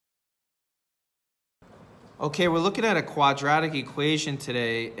Okay, we're looking at a quadratic equation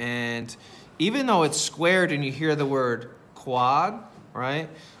today, and even though it's squared and you hear the word quad, right?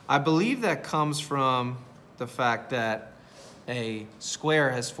 I believe that comes from the fact that a square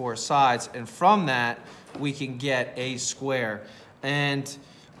has 4 sides, and from that we can get a square. And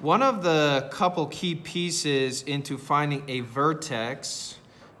one of the couple key pieces into finding a vertex,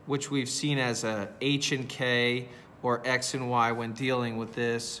 which we've seen as a h and k or x and y when dealing with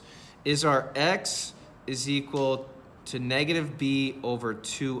this, is our x is equal to negative b over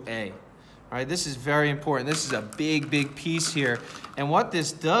 2a. All right, this is very important. This is a big piece here. And what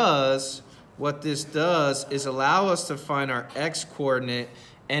this does is allow us to find our x coordinate,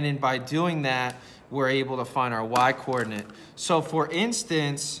 and then by doing that, we're able to find our y coordinate. So for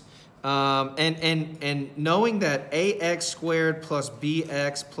instance, and knowing that ax squared plus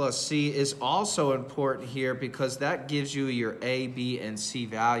bx plus c is also important here because that gives you your a, b, and c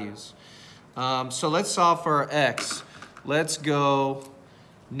values. So let's solve for our x. Let's go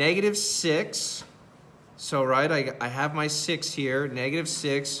negative 6. So right, I have my 6 here, negative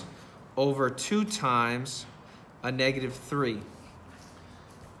 6 over 2 times a negative 3.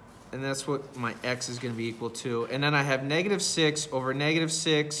 And that's what my x is going to be equal to. And then I have negative 6 over negative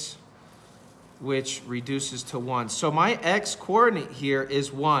 6, which reduces to 1. So my x coordinate here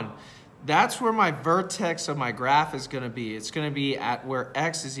is 1. That's where my vertex of my graph is going to be. It's going to be at where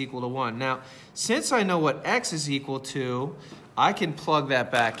x is equal to 1. Now, since I know what x is equal to, I can plug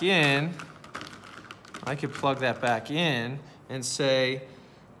that back in. I can plug that back in and say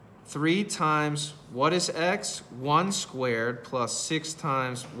 3 times what is x? 1 squared plus 6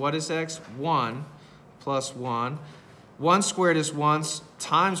 times what is x? 1 plus 1. 1 squared is 1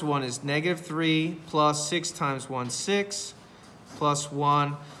 times 1 is negative 3 plus 6 times 1, 6 plus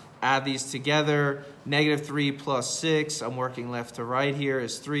 1. Add these together, negative 3 plus 6, I'm working left to right here,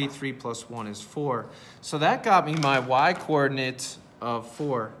 is 3. 3 plus 1 is 4. So that got me my y coordinate of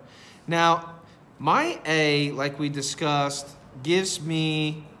 4. Now, my a, like we discussed, gives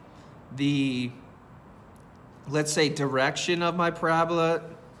me the, let's say, direction of my parabola,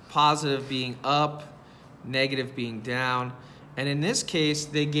 positive being up, negative being down. And in this case,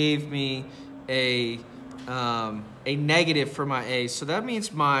 they gave me a negative for my a. So that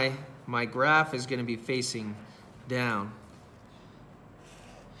means my graph is going to be facing down.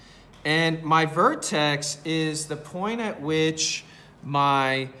 And my vertex is the point at which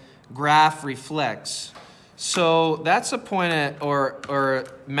my graph reflects. So that's a point at, or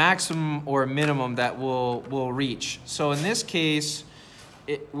maximum or minimum that we'll reach. So in this case,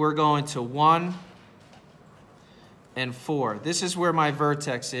 we're going to 1 and 4. This is where my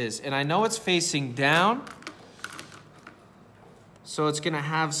vertex is. And I know it's facing down, so it's going to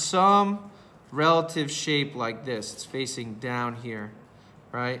have some relative shape like this. It's facing down here,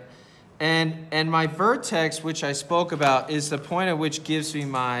 right? And my vertex, which I spoke about, is the point at which gives me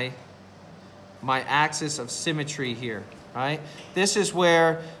my axis of symmetry here, right? This is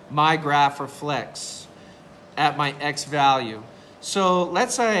where my graph reflects at my x value. So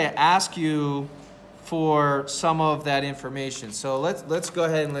let's say I ask you for some of that information. So let's go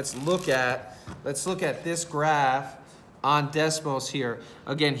ahead and let's look at this graph on desmos here.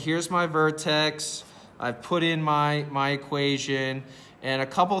 Again, here's my vertex. I've put in my equation, and a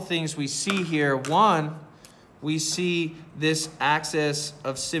couple things we see here. One, we see this axis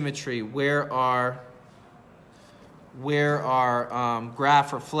of symmetry where our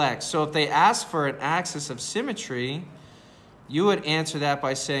graph reflects. So if they ask for an axis of symmetry, you would answer that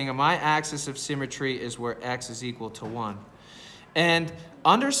by saying my axis of symmetry is where x is equal to 1. And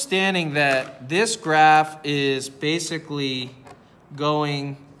understanding that this graph is basically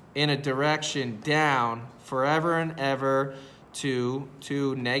going in a direction down forever and ever to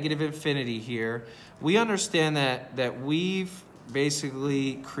negative infinity here, we understand that we've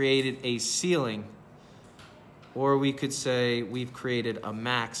basically created a ceiling, or we could say we've created a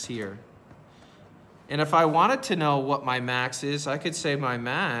max here. And if I wanted to know what my max is, I could say my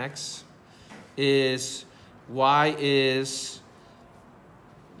max is y is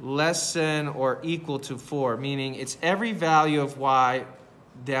less than or equal to 4, meaning it's every value of y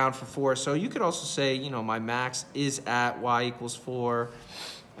down for 4. So you could also say, you know, my max is at y equals 4.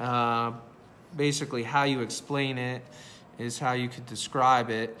 Basically, how you explain it is how you could describe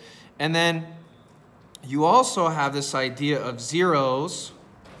it. And then you also have this idea of zeros,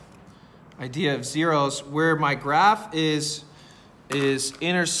 where my graph is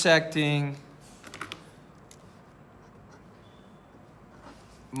intersecting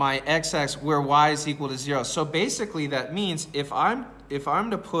my x-axis where y is equal to 0. So basically that means if I'm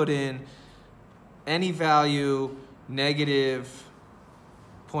to put in any value negative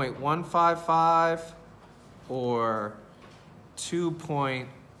 0.155 or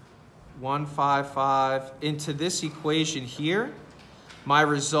 2.155 into this equation here, my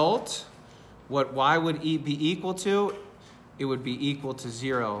result, what y would be equal to, it would be equal to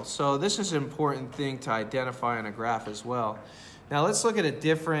 0. So this is an important thing to identify on a graph as well. Now let's look at a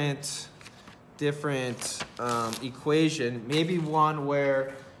different equation, maybe one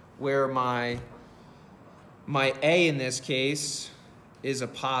where my a in this case is a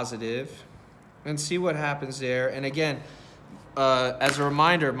positive, and see what happens there. And again, as a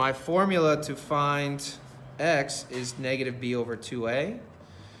reminder, my formula to find x is negative b over 2a,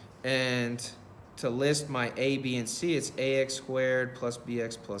 and to list my a, b, and c, it's ax squared plus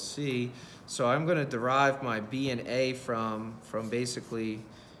bx plus c. So I'm going to derive my b and a from basically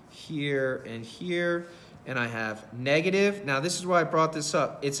here and here, and I have negative. Now this is why I brought this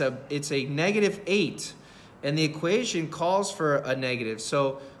up. It's a negative 8, and the equation calls for a negative.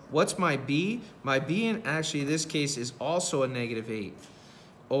 So what's my b? My b in actually this case is also a negative 8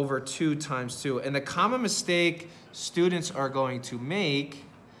 over 2 times 2. And the common mistake students are going to make,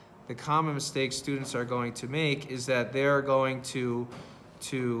 is that they're going to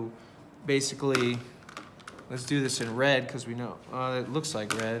basically, let's do this in red because we know, it looks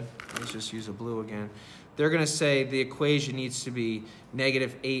like red. Let's just use a blue again. They're going to say the equation needs to be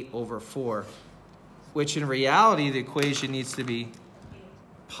negative 8 over 4, which in reality the equation needs to be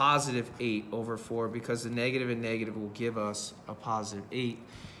positive 8 over 4, because the negative and negative will give us a positive 8,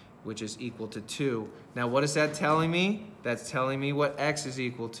 which is equal to 2. Now what is that telling me? That's telling me what x is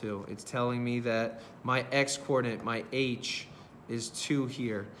equal to. It's telling me that my x coordinate, my h, is 2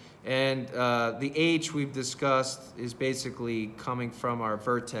 here. And the h we've discussed is basically coming from our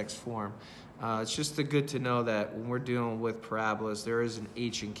vertex form. It's just good to know that when we're dealing with parabolas, there is an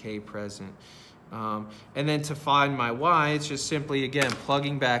h and k present. And then to find my y, it's just simply, again,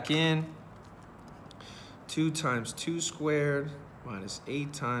 plugging back in. 2 times 2 squared minus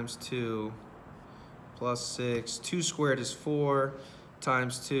 8 times 2 plus 6. 2 squared is 4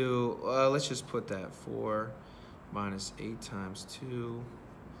 times 2. Let's just put that 4 minus 8 times 2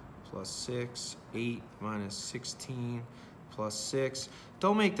 plus 6. 8 minus 16 plus 6.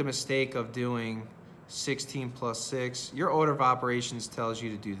 Don't make the mistake of doing 16 plus 6. Your order of operations tells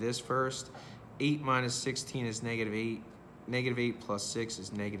you to do this first. 8 minus 16 is negative 8. Negative 8 plus 6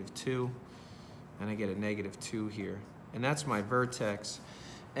 is negative 2. And I get a negative 2 here. And that's my vertex.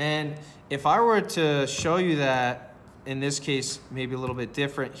 And if I were to show you that, in this case, maybe a little bit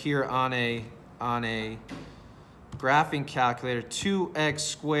different here on a graphing calculator, 2x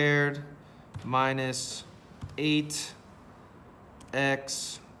squared minus 8x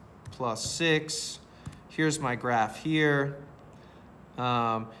plus 6. Here's my graph here.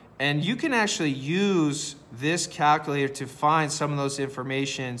 And you can actually use this calculator to find some of those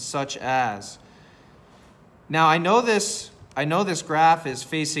information, such as, now I know this graph is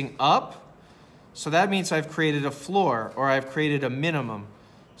facing up, so that means I've created a floor, or I've created a minimum.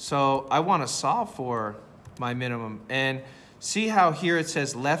 So I want to solve for my minimum. And see how here it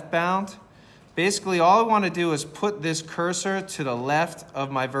says left bound? Basically, all I want to do is put this cursor to the left of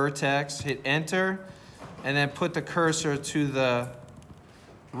my vertex, hit enter, and then put the cursor to the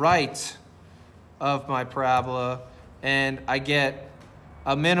right of my parabola, and I get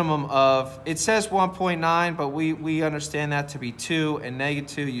a minimum of, it says 1.9, but we understand that to be 2 and negative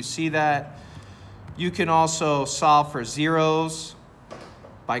 2. You see that? You can also solve for zeros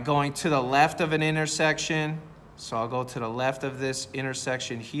by going to the left of an intersection. So I'll go to the left of this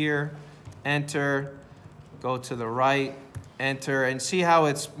intersection here, enter, go to the right, enter, and see how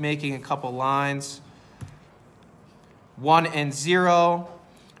it's making a couple lines. 1 and 0.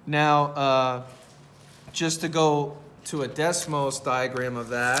 Now, just to go to a desmos diagram of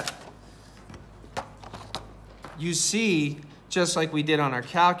that, you see, just like we did on our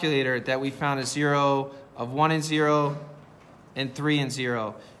calculator, that we found a 0 of 1 and 0 and 3 and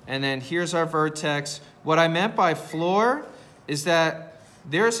 0. And then here's our vertex. What I meant by floor is that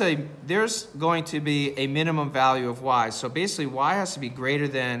there's going to be a minimum value of y. So basically, y has to be greater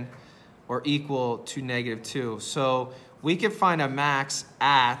than or equal to negative 2. So we can find a max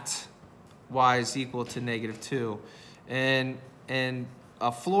at y is equal to negative 2. And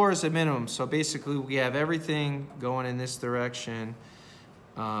a floor is a minimum. So basically, we have everything going in this direction.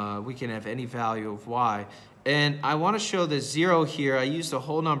 We can have any value of y. And I want to show the 0 here. I used a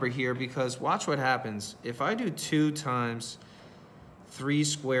whole number here because watch what happens. If I do 2 times 3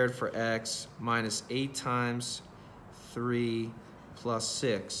 squared for x minus 8 times 3 plus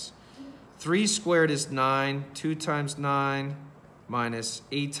 6. 3 squared is 9. 2 times 9 minus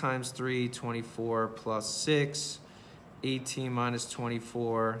 8 times 3, 24 plus 6. 18 minus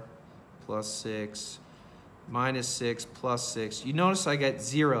 24 plus 6. minus 6 plus 6. You notice I get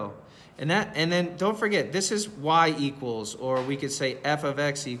 0. And then don't forget, this is y equals, or we could say f of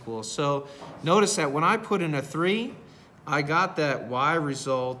x equals. So notice that when I put in a 3, I got that y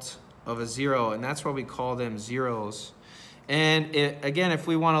result of a 0, and that's why we call them zeros. And again, if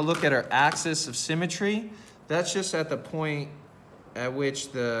we want to look at our axis of symmetry, that's just at the point at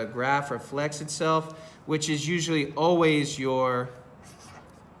which the graph reflects itself, which is usually always your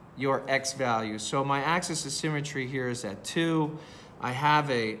x value. So my axis of symmetry here is at 2. I have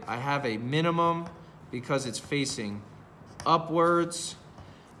a minimum because it's facing upwards,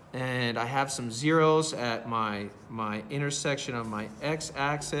 and I have some zeros at my intersection of my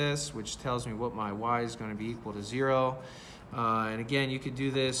x-axis, which tells me what my y is going to be equal to 0. And again, you could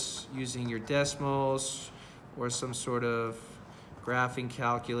do this using your desmos or some sort of graphing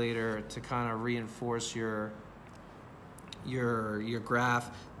calculator to kind of reinforce your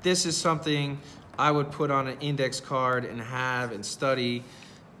graph. This is something I would put on an index card and have and study.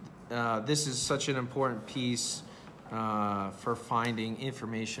 This is such an important piece for finding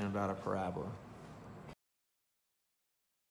information about a parabola.